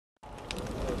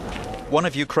One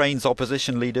of Ukraine's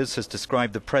opposition leaders has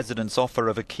described the president's offer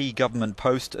of a key government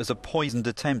post as a poisoned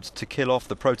attempt to kill off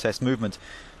the protest movement.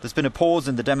 There's been a pause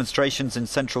in the demonstrations in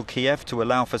central Kyiv to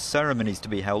allow for ceremonies to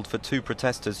be held for two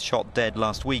protesters shot dead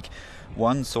last week.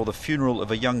 One saw the funeral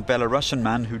of a young Belarussian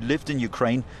man who lived in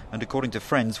Ukraine and, according to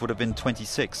friends, would have been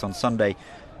 26 on Sunday.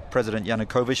 President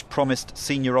Yanukovych promised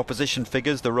senior opposition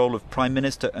figures the role of Prime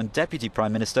Minister and Deputy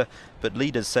Prime Minister, but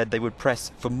leaders said they would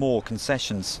press for more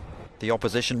concessions. The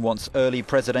opposition wants early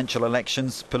presidential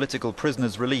elections, political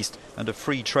prisoners released and a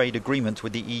free trade agreement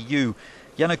with the EU.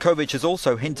 Yanukovych has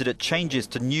also hinted at changes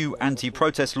to new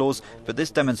anti-protest laws, but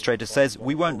this demonstrator says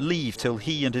we won't leave till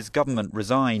he and his government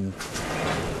resign.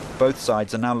 Both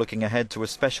sides are now looking ahead to a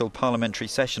special parliamentary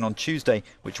session on Tuesday,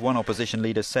 which one opposition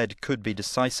leader said could be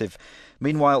decisive.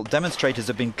 Meanwhile, demonstrators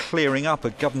have been clearing up a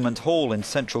government hall in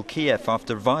central Kyiv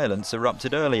after violence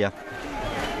erupted earlier.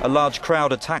 A large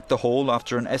crowd attacked the hall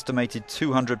after an estimated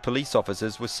 200 police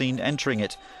officers were seen entering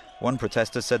it. One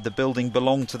protester said the building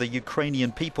belonged to the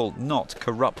Ukrainian people, not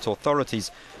corrupt authorities.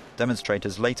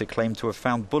 Demonstrators later claimed to have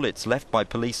found bullets left by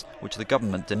police, which the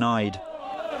government denied.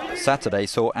 Saturday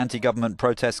saw anti-government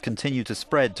protests continue to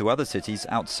spread to other cities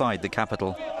outside the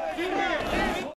capital.